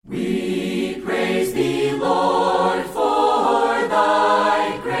Praise thee, Lord, for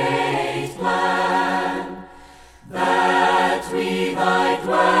thy great plan, that we thy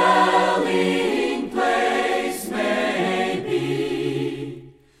dwelling place may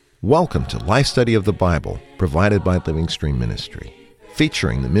be. Welcome to Life Study of the Bible, provided by Living Stream Ministry,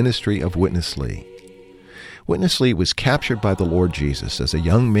 featuring the ministry of Witness Lee. Witness Lee was captured by the Lord Jesus as a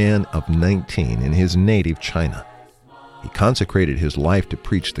young man of 19 in his native China. He consecrated his life to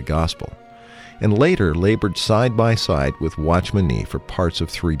preach the gospel, and later labored side by side with Watchman Nee for parts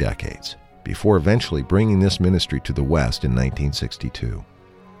of 3 decades, before eventually bringing this ministry to the West in 1962.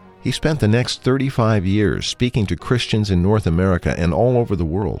 He spent the next 35 years speaking to Christians in North America and all over the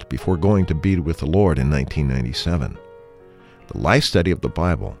world before going to be with the Lord in 1997. The life study of the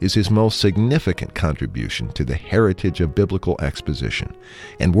Bible is his most significant contribution to the heritage of biblical exposition,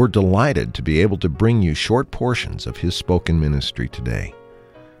 and we're delighted to be able to bring you short portions of his spoken ministry today.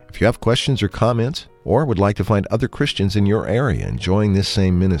 If you have questions or comments, or would like to find other Christians in your area enjoying this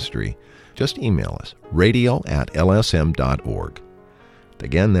same ministry, just email us, radio@lsm.org.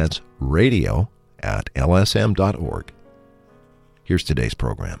 Again, that's radio@lsm.org. Here's today's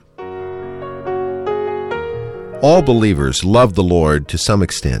program. All believers love the Lord to some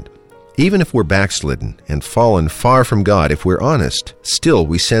extent. Even if we're backslidden and fallen far from God, if we're honest, still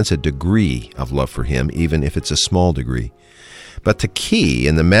we sense a degree of love for Him, even if it's a small degree. But the key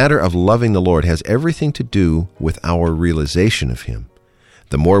in the matter of loving the Lord has everything to do with our realization of Him.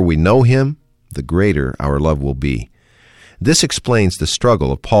 The more we know Him, the greater our love will be. This explains the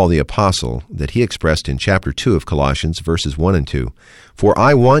struggle of Paul the Apostle that he expressed in chapter 2 of Colossians, verses 1 and 2. For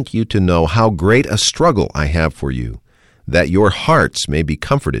I want you to know how great a struggle I have for you, that your hearts may be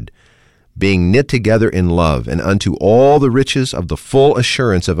comforted, being knit together in love, and unto all the riches of the full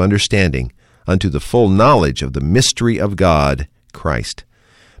assurance of understanding, unto the full knowledge of the mystery of God, Christ.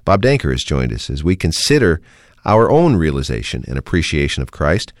 Bob Danker has joined us as we consider our own realization and appreciation of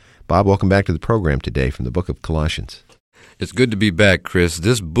Christ. Bob, welcome back to the program today from the book of Colossians. It's good to be back, Chris.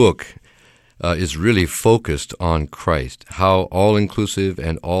 This book is really focused on Christ, how all-inclusive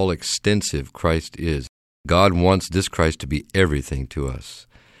and all-extensive Christ is. God wants this Christ to be everything to us,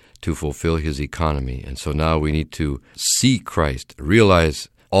 to fulfill His economy. And so now we need to see Christ, realize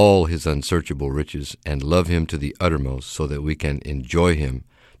all His unsearchable riches, and love Him to the uttermost so that we can enjoy Him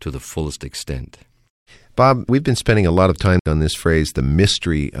to the fullest extent. Bob, we've been spending a lot of time on this phrase, the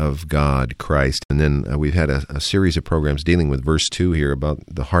mystery of God, Christ, and then we've had a series of programs dealing with verse 2 here about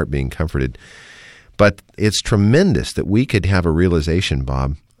the heart being comforted. But it's tremendous that we could have a realization,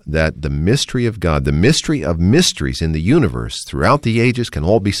 Bob, that the mystery of God, the mystery of mysteries in the universe throughout the ages can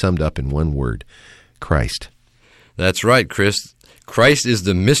all be summed up in one word, Christ. That's right, Chris. Christ is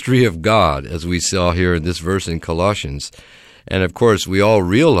the mystery of God, as we saw here in this verse in Colossians. And of course, we all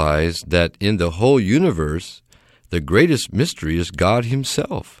realize that in the whole universe, the greatest mystery is God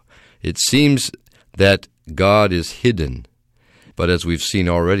Himself. It seems that God is hidden. But as we've seen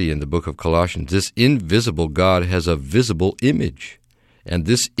already in the book of Colossians, this invisible God has a visible image. And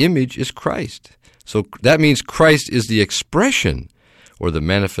this image is Christ. So that means Christ is the expression or the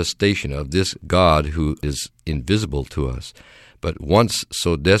manifestation of this God who is invisible to us, but wants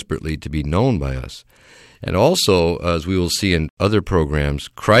so desperately to be known by us. And also, as we will see in other programs,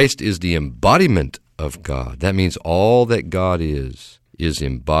 Christ is the embodiment of God. That means all that God is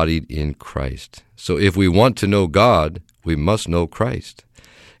embodied in Christ. So if we want to know God, we must know Christ.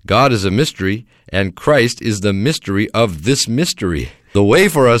 God is a mystery, and Christ is the mystery of this mystery. The way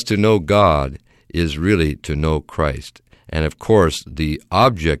for us to know God is really to know Christ. And of course, the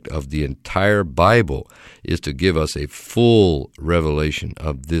object of the entire Bible is to give us a full revelation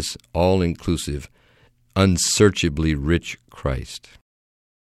of this all-inclusive, unsearchably rich Christ.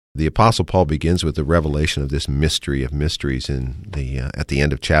 The Apostle Paul begins with the revelation of this mystery of mysteries at the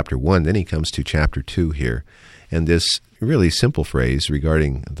end of chapter 1. Then he comes to chapter 2 here, and this really simple phrase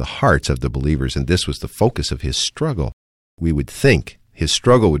regarding the hearts of the believers, and this was the focus of his struggle. We would think his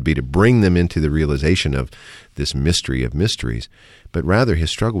struggle would be to bring them into the realization of this mystery of mysteries, but rather his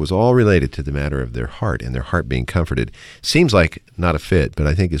struggle was all related to the matter of their heart and their heart being comforted. Seems like not a fit, but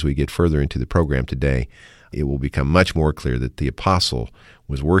I think as we get further into the program today, it will become much more clear that the apostle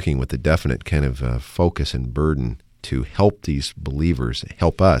was working with a definite kind of focus and burden to help these believers,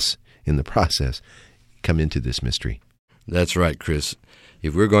 help us in the process, come into this mystery. That's right, Chris.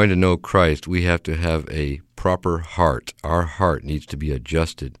 If we're going to know Christ, we have to have a proper heart. Our heart needs to be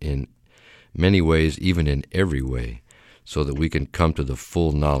adjusted in many ways, even in every way, so that we can come to the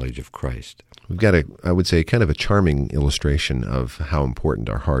full knowledge of Christ. We've got I would say, kind of a charming illustration of how important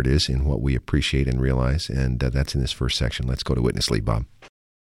our heart is in what we appreciate and realize, and that's in this first section. Let's go to Witness Lee, Bob.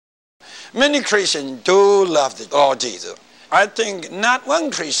 Many Christians do love the Lord Jesus. I think not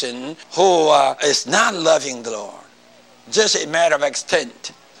one Christian who is not loving the Lord. Just a matter of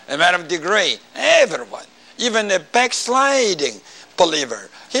extent, a matter of degree. Everyone, even a backsliding believer,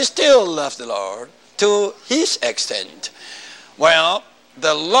 he still loves the Lord to his extent. Well,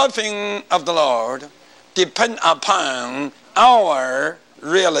 the loving of the Lord depends upon our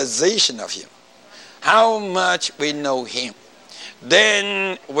realization of Him, how much we know Him.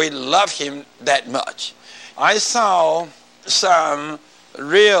 Then we love Him that much. I saw some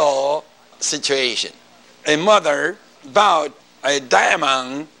real situation. A mother bought a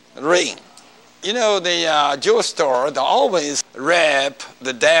diamond ring. You know, the jewelry store, they always wrap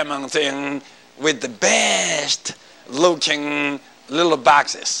the diamond thing with the best looking little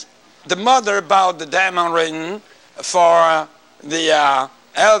boxes. The mother bought the diamond ring for the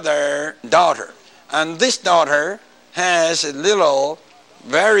elder daughter. And this daughter has a little,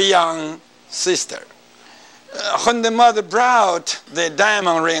 very young sister. When the mother brought the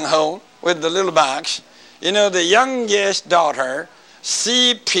diamond ring home with the little box, you know, the youngest daughter,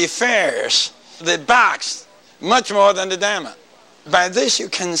 she prefers the box much more than the diamond. By this you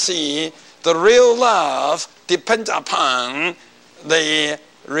can see the real love depends upon the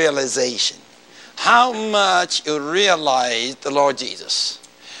realization. How much you realize the Lord Jesus.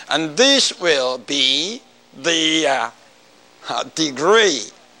 And this will be the degree,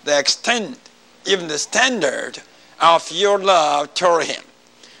 the extent, even the standard of your love toward Him.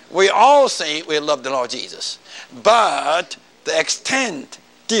 We all say we love the Lord Jesus, but the extent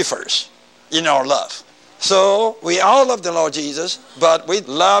differs in our love. So we all love the Lord Jesus, but we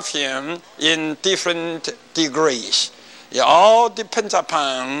love Him in different degrees. It all depends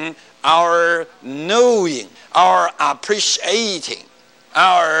upon our knowing, our appreciating,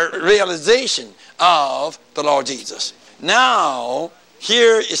 our realization of the Lord Jesus. Now,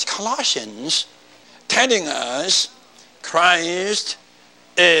 here is Colossians telling us Christ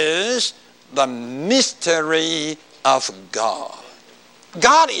is the mystery of God.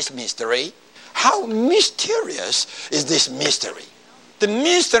 God is mystery. How mysterious is this mystery? The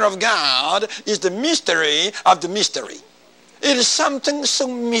mystery of God is the mystery of the mystery. It is something so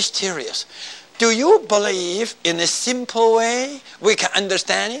mysterious. Do you believe in a simple way we can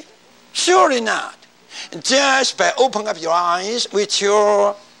understand it? Surely not. Just by opening up your eyes with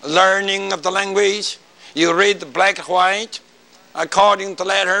your learning of the language, you read the black and white according to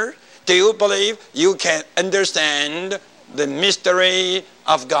letter, do you believe you can understand the mystery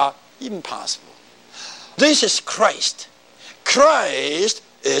of God? Impossible. This is Christ. Christ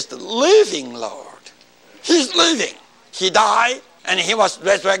is the living Lord. He's living. He died and He was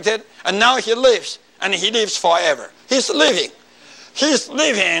resurrected, and now He lives, and He lives forever. He's living. He's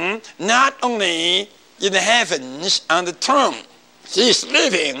living not only in the heavens on the throne. He's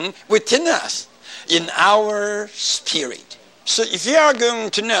living within us in our spirit. So if you are going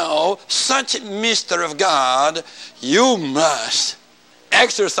to know such a mystery of God, you must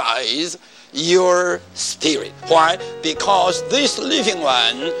exercise your spirit. Why? Because this living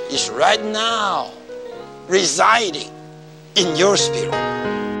one is right now residing in your spirit.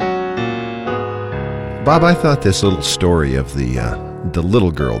 Bob, I thought this little story of the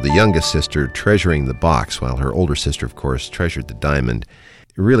little girl, the youngest sister, treasuring the box while her older sister, of course, treasured the diamond,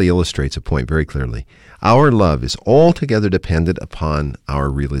 really illustrates a point very clearly. Our love is altogether dependent upon our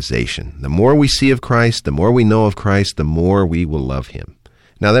realization. The more we see of Christ, the more we know of Christ, the more we will love Him.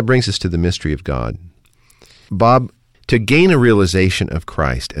 Now that brings us to the mystery of God. Bob, to gain a realization of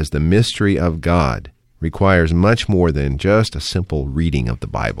Christ as the mystery of God requires much more than just a simple reading of the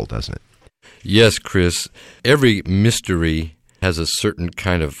Bible, doesn't it? Yes, Chris. Every mystery has a certain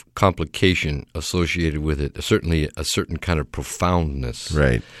kind of complication associated with it, certainly a certain kind of profoundness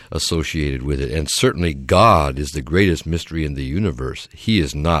associated with it. And certainly God is the greatest mystery in the universe. He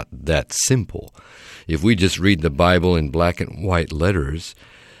is not that simple. If we just read the Bible in black and white letters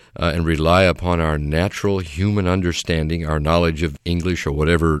and rely upon our natural human understanding, our knowledge of English or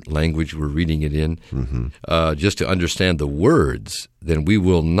whatever language we're reading it in, just to understand the words, then we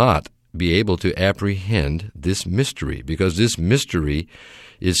will not be able to apprehend this mystery, because this mystery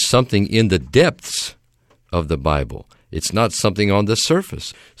is something in the depths of the Bible. It's not something on the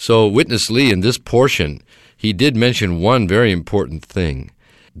surface. So Witness Lee, in this portion, he did mention one very important thing.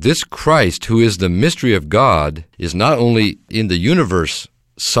 This Christ, who is the mystery of God, is not only in the universe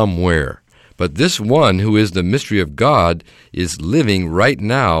somewhere, but this one who is the mystery of God is living right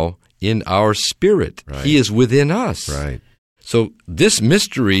now in our spirit. Right. He is within us. Right. So this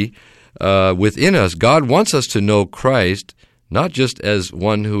mystery within us, God wants us to know Christ not just as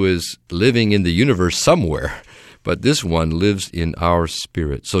one who is living in the universe somewhere, but this one lives in our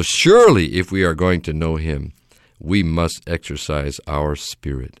spirit. So surely, if we are going to know him, we must exercise our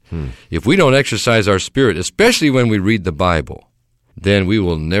spirit. If we don't exercise our spirit, especially when we read the Bible, then we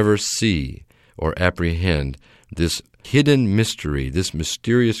will never see or apprehend this hidden mystery, this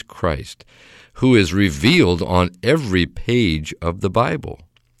mysterious Christ, who is revealed on every page of the Bible.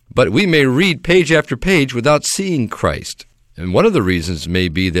 But we may read page after page without seeing Christ. And one of the reasons may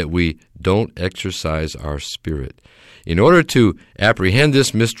be that we don't exercise our spirit. In order to apprehend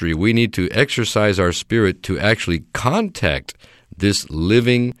this mystery, we need to exercise our spirit to actually contact this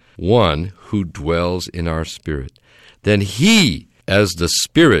living one who dwells in our spirit. Then he, as the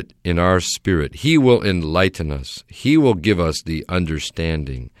Spirit in our spirit, he will enlighten us. He will give us the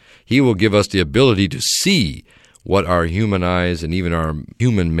understanding. He will give us the ability to see what our human eyes and even our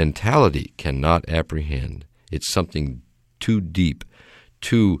human mentality cannot apprehend. It's something too deep,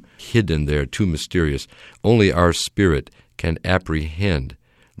 too hidden there, too mysterious. Only our spirit can apprehend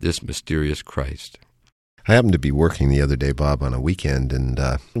this mysterious Christ. I happened to be working the other day, Bob, on a weekend, and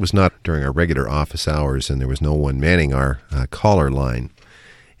it was not during our regular office hours, and there was no one manning our caller line.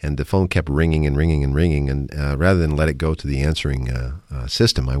 And the phone kept ringing and ringing and ringing, and rather than let it go to the answering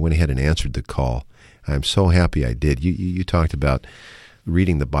system, I went ahead and answered the call. I'm so happy I did. You talked about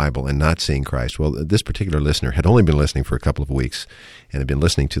reading the Bible and not seeing Christ. Well, this particular listener had only been listening for a couple of weeks and had been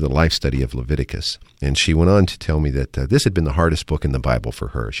listening to the life study of Leviticus. And she went on to tell me that this had been the hardest book in the Bible for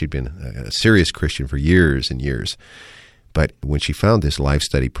her. She'd been a serious Christian for years and years. But when she found this life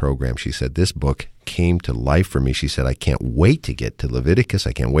study program, she said, this book came to life for me. She said, I can't wait to get to Leviticus.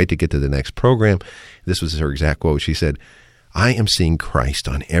 I can't wait to get to the next program. This was her exact quote. She said, I am seeing Christ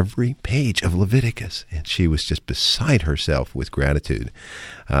on every page of Leviticus. And she was just beside herself with gratitude.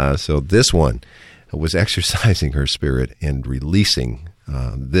 So this one was exercising her spirit and releasing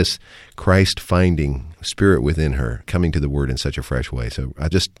this Christ-finding spirit within her, coming to the Word in such a fresh way. So I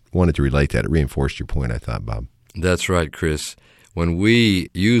just wanted to relate that. It reinforced your point, I thought, Bob. That's right, Chris. When we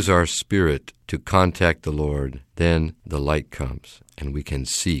use our spirit to contact the Lord, then the light comes, and we can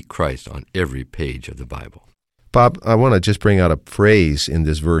see Christ on every page of the Bible. Bob, I want to just bring out a phrase in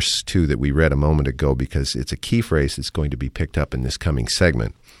this verse 2 that we read a moment ago, because it's a key phrase that's going to be picked up in this coming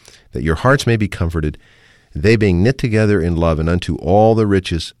segment. That your hearts may be comforted, they being knit together in love, and unto all the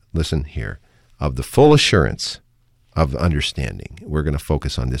riches, listen here, of the full assurance of understanding. We're going to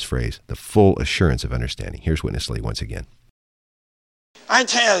focus on this phrase, the full assurance of understanding. Here's Witness Lee once again. I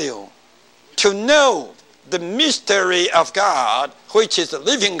tell you, to know the mystery of God, which is the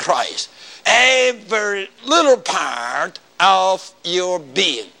living Christ, every little part of your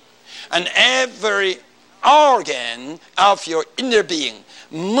being and every organ of your inner being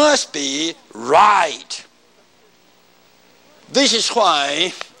must be right. This is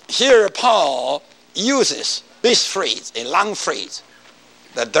why here Paul uses this phrase, a long phrase,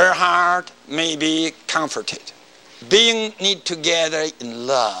 that their heart may be comforted, being knit together in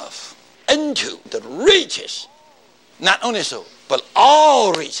love, into the riches, not only so, but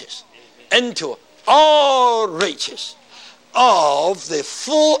all riches, into all riches of the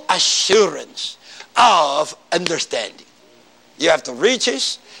full assurance of understanding. You have the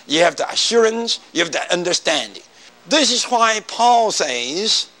riches, you have the assurance, you have the understanding. This is why Paul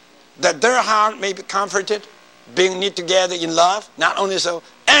says that their heart may be comforted, being knit together in love, not only so,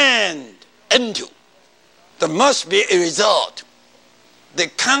 and into. There must be a result. The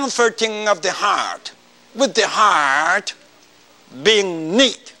comforting of the heart, with the heart being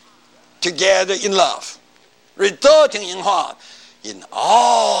knit together in love, resulting in what? In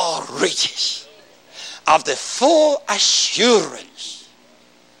all riches of the full assurance.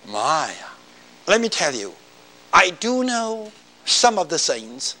 Let me tell you, I do know some of the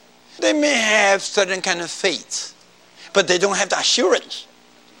saints, they may have certain kind of faith, but they don't have the assurance.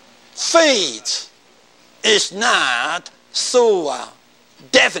 Faith is not so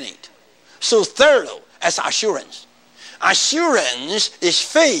definite, so thorough as assurance. Assurance is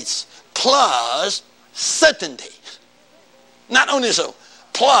faith plus certainty. Not only so,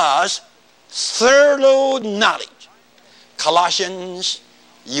 plus thorough knowledge. Colossians,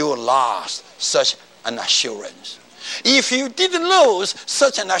 you lost such an assurance. If you didn't lose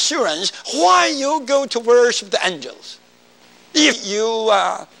such an assurance, why you go to worship the angels? If you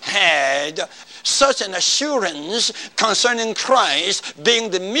had such an assurance concerning Christ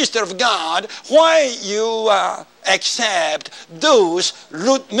being the mystery of God, why you accept those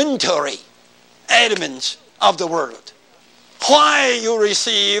rudimentary elements of the world? Why you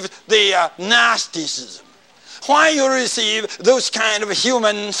receive the Gnosticism? Why you receive those kind of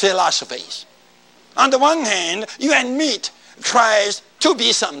human philosophies? On the one hand, you admit Christ to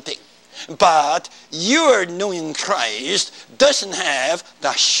be something. but your knowing Christ doesn't have the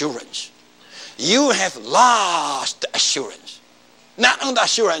assurance. You have lost the assurance. Not only the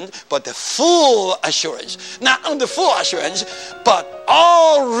assurance, but the full assurance. Not only the full assurance, but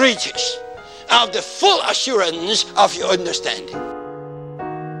all riches of the full assurance of your understanding.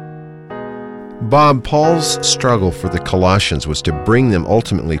 Bob, Paul's struggle for the Colossians was to bring them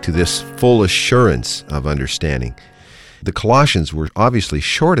ultimately to this full assurance of understanding. The Colossians were obviously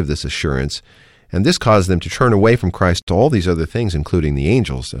short of this assurance, and this caused them to turn away from Christ to all these other things, including the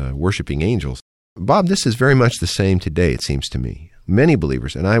angels, worshiping angels. Bob, this is very much the same today, it seems to me. Many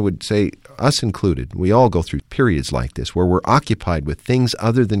believers, and I would say us included, we all go through periods like this where we're occupied with things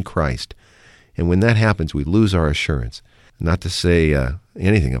other than Christ. And when that happens, we lose our assurance. Not to say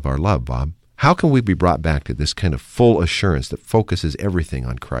anything of our love, Bob. How can we be brought back to this kind of full assurance that focuses everything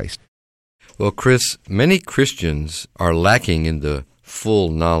on Christ? Well, Chris, many Christians are lacking in the full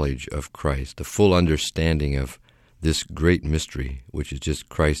knowledge of Christ, the full understanding of this great mystery, which is just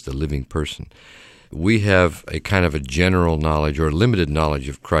Christ, the living person. We have a kind of a general knowledge or limited knowledge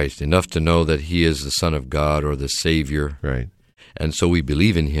of Christ, enough to know that he is the Son of God or the Savior. Right. And so we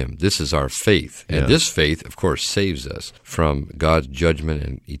believe in him. This is our faith. And this faith, of course, saves us from God's judgment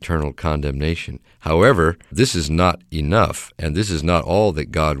and eternal condemnation. However, this is not enough, and this is not all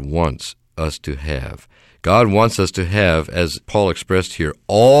that God wants us to have. God wants us to have, as Paul expressed here,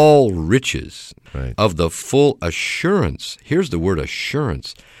 all riches of the full assurance. Here's the word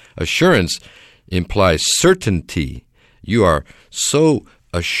assurance. Assurance implies certainty. You are so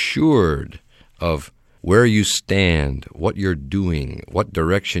assured of where you stand, what you're doing, what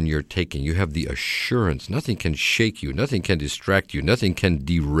direction you're taking. You have the assurance. Nothing can shake you. Nothing can distract you. Nothing can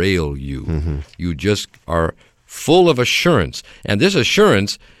derail you. Mm-hmm. You just are full of assurance. And this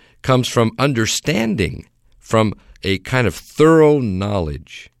assurance comes from understanding, from a kind of thorough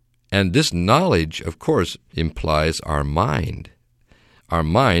knowledge. And this knowledge, of course, implies our mind. Our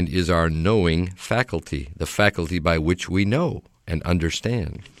mind is our knowing faculty, the faculty by which we know and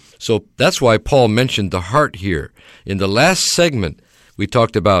understand. So that's why Paul mentioned the heart here. In the last segment, we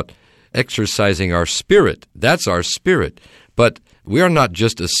talked about exercising our spirit. That's our spirit. But we are not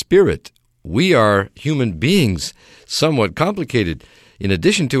just a spirit. We are human beings, somewhat complicated. In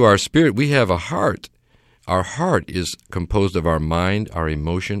addition to our spirit, we have a heart. Our heart is composed of our mind, our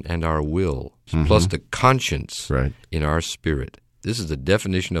emotion, and our will, plus the conscience in our spirit. This is the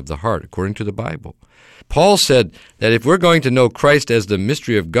definition of the heart, according to the Bible. Paul said that if we're going to know Christ as the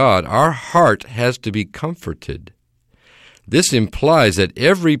mystery of God, our heart has to be comforted. This implies that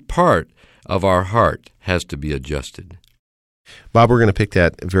every part of our heart has to be adjusted. Bob, we're going to pick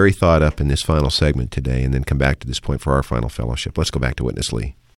that very thought up in this final segment today and then come back to this point for our final fellowship. Let's go back to Witness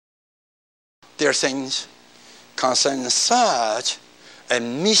Lee. There are things concerning such a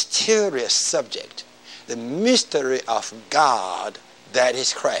mysterious subject, the mystery of God, that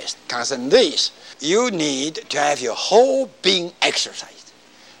is Christ. Concerning this, you need to have your whole being exercised.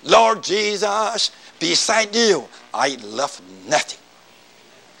 Lord Jesus, beside you, I love nothing.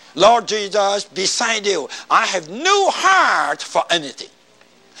 Lord Jesus, beside you, I have no heart for anything.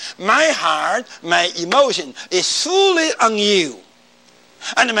 My heart, my emotion is fully on you.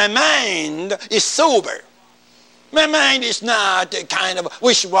 And my mind is sober. My mind is not kind of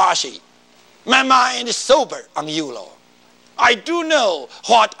wishy-washy. My mind is sober on you, Lord. I do know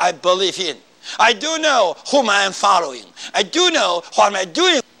what I believe in. I do know whom I am following. I do know what I'm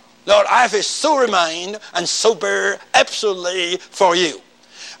doing. Lord, I have a sober mind and sober absolutely for you.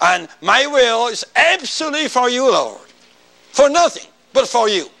 And my will is absolutely for you, Lord. For nothing but for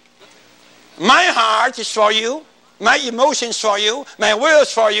you. My heart is for you. My emotions for you. My will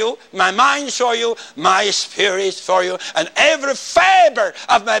is for you. My mind is for you. My spirit is for you. And every fiber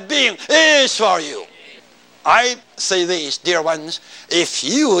of my being is for you. I say this, dear ones, if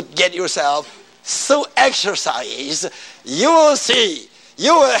you would get yourself so exercised, you will see,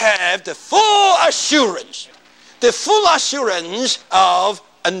 you will have the full assurance of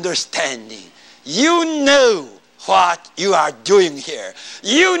understanding. You know what you are doing here.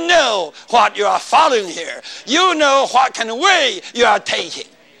 You know what you are following here. You know what kind of way you are taking.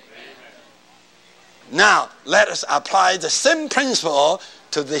 Now, let us apply the same principle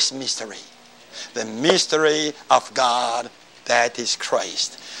to this mystery. The mystery of God, that is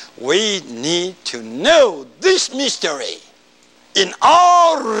Christ. We need to know this mystery in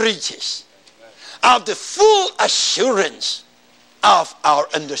all riches of the full assurance of our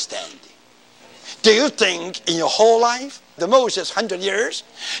understanding. Do you think in your whole life, the most 100 years,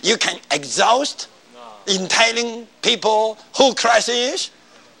 you can exhaust in telling people who Christ is?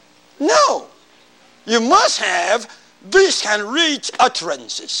 No. You must have these kind of rich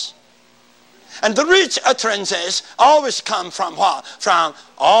utterances And the rich utterances always come from what? From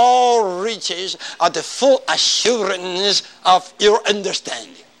all riches of the full assurance of your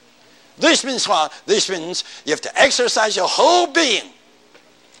understanding. This means what? This means you have to exercise your whole being,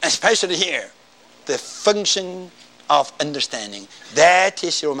 especially here, the function of understanding. That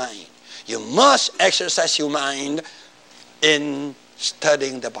is your mind. You must exercise your mind in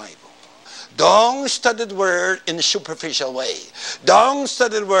studying the Bible. Don't study the word in a superficial way. Don't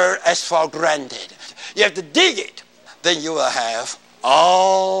study the word as for granted. You have to dig it. Then you will have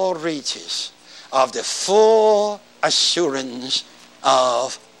all riches of the full assurance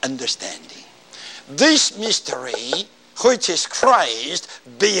of understanding. This mystery, which is Christ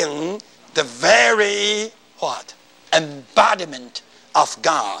being the very, what? Embodiment of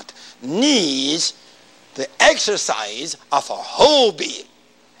God, needs the exercise of our whole being.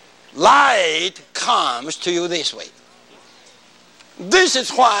 Light comes to you this way. This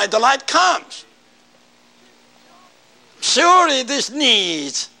is why the light comes. Surely this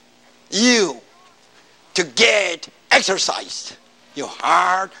needs you to get exercised. Your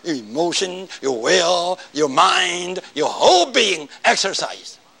heart, your emotion, your will, your mind, your whole being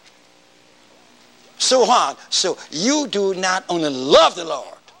exercised. So what? So you do not only love the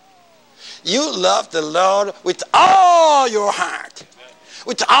Lord, you love the Lord with all your heart,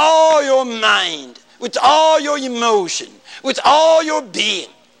 with all your mind, with all your emotion, with all your being.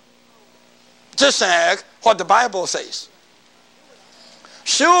 Just like what the Bible says.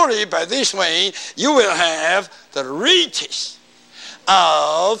 Surely by this way you will have the riches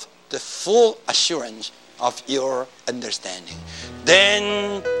of the full assurance of your understanding.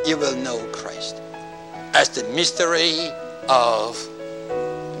 Then you will know Christ as the mystery of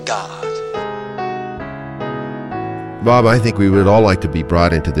God. Bob, I think we would all like to be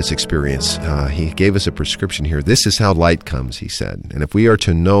brought into this experience. He gave us a prescription here. This is how light comes, he said. And if we are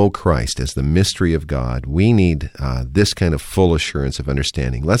to know Christ as the mystery of God, we need this kind of full assurance of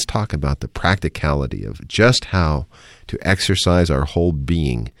understanding. Let's talk about the practicality of just how to exercise our whole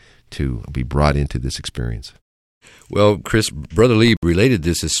being to be brought into this experience. Well, Chris, Brother Lee related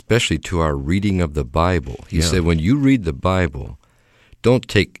this especially to our reading of the Bible. He said when you read the Bible, don't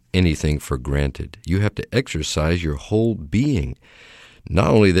take anything for granted. You have to exercise your whole being. Not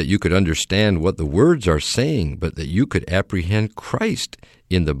only that you could understand what the words are saying, but that you could apprehend Christ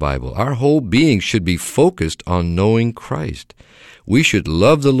in the Bible. Our whole being should be focused on knowing Christ. We should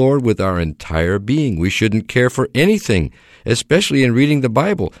love the Lord with our entire being. We shouldn't care for anything, especially in reading the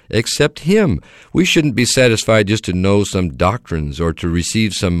Bible, except Him. We shouldn't be satisfied just to know some doctrines or to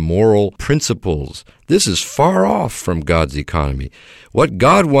receive some moral principles. This is far off from God's economy. What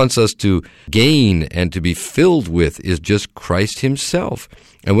God wants us to gain and to be filled with is just Christ Himself.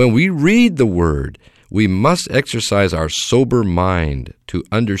 And when we read the Word, we must exercise our sober mind to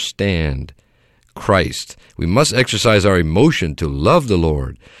understand Christ. We must exercise our emotion to love the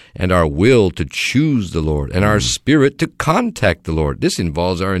Lord, and our will to choose the Lord, and our spirit to contact the Lord. This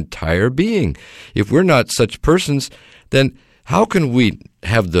involves our entire being. If we're not such persons, then how can we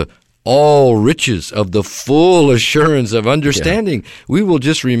have the all riches of the full assurance of understanding? We will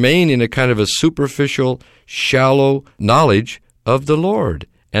just remain in a kind of a superficial, shallow knowledge of the Lord.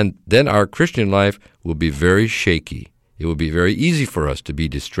 And then our Christian life will be very shaky. It will be very easy for us to be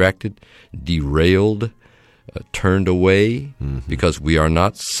distracted, derailed, turned away, because we are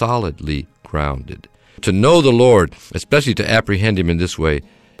not solidly grounded. To know the Lord, especially to apprehend Him in this way,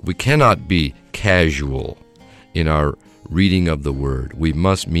 we cannot be casual in our reading of the Word. We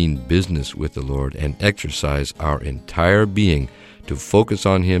must mean business with the Lord and exercise our entire being to focus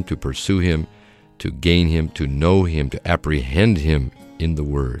on Him, to pursue Him, to gain Him, to know Him, to apprehend Him in the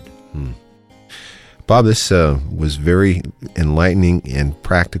Word. Bob, this was very enlightening and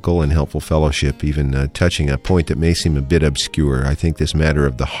practical and helpful fellowship, even touching a point that may seem a bit obscure. I think this matter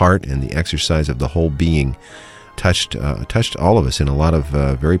of the heart and the exercise of the whole being touched all of us in a lot of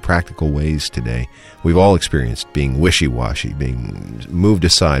very practical ways today. We've all experienced being wishy-washy, being moved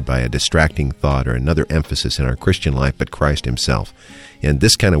aside by a distracting thought or another emphasis in our Christian life but Christ Himself. And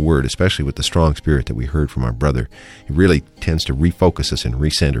this kind of word, especially with the strong spirit that we heard from our brother, it really tends to refocus us and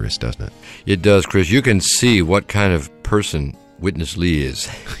recenter us, doesn't it? It does, Chris. You can see what kind of person Witness Lee is.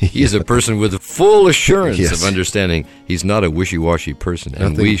 He's a person with full assurance of understanding. He's not a wishy-washy person,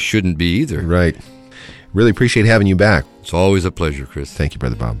 and we shouldn't be either. Right. Really appreciate having you back. It's always a pleasure, Chris. Thank you,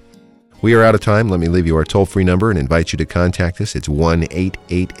 Brother Bob. We are out of time. Let me leave you our toll-free number and invite you to contact us. It's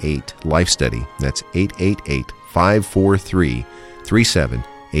 1-888-LIFE-STUDY. That's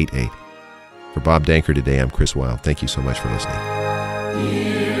 888-543-3788. For Bob Danker today, I'm Chris Wilde. Thank you so much for listening.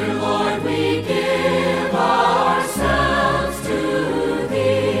 Dear Lord, we give ourselves to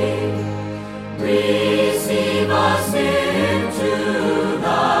Thee.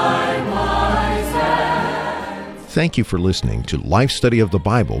 Thank you for listening to Life Study of the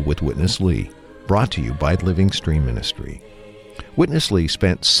Bible with Witness Lee, brought to you by Living Stream Ministry. Witness Lee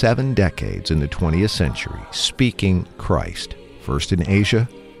spent 7 decades in the 20th century speaking Christ, first in Asia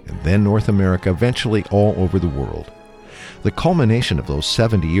and then North America, eventually all over the world. The culmination of those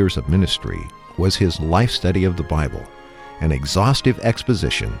 70 years of ministry was his life study of the Bible, an exhaustive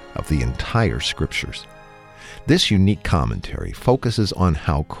exposition of the entire Scriptures. This unique commentary focuses on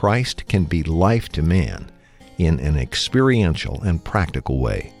how Christ can be life to man in an experiential and practical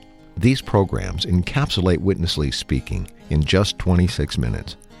way. These programs encapsulate Witness Lee speaking in just 26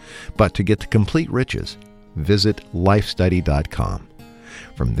 minutes. But to get the complete riches, visit lifestudy.com.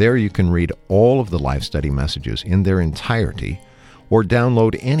 From there you can read all of the Life Study messages in their entirety or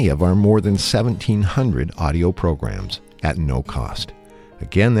download any of our more than 1,700 audio programs at no cost.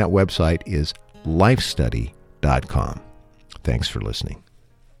 Again, that website is lifestudy.com. Thanks for listening.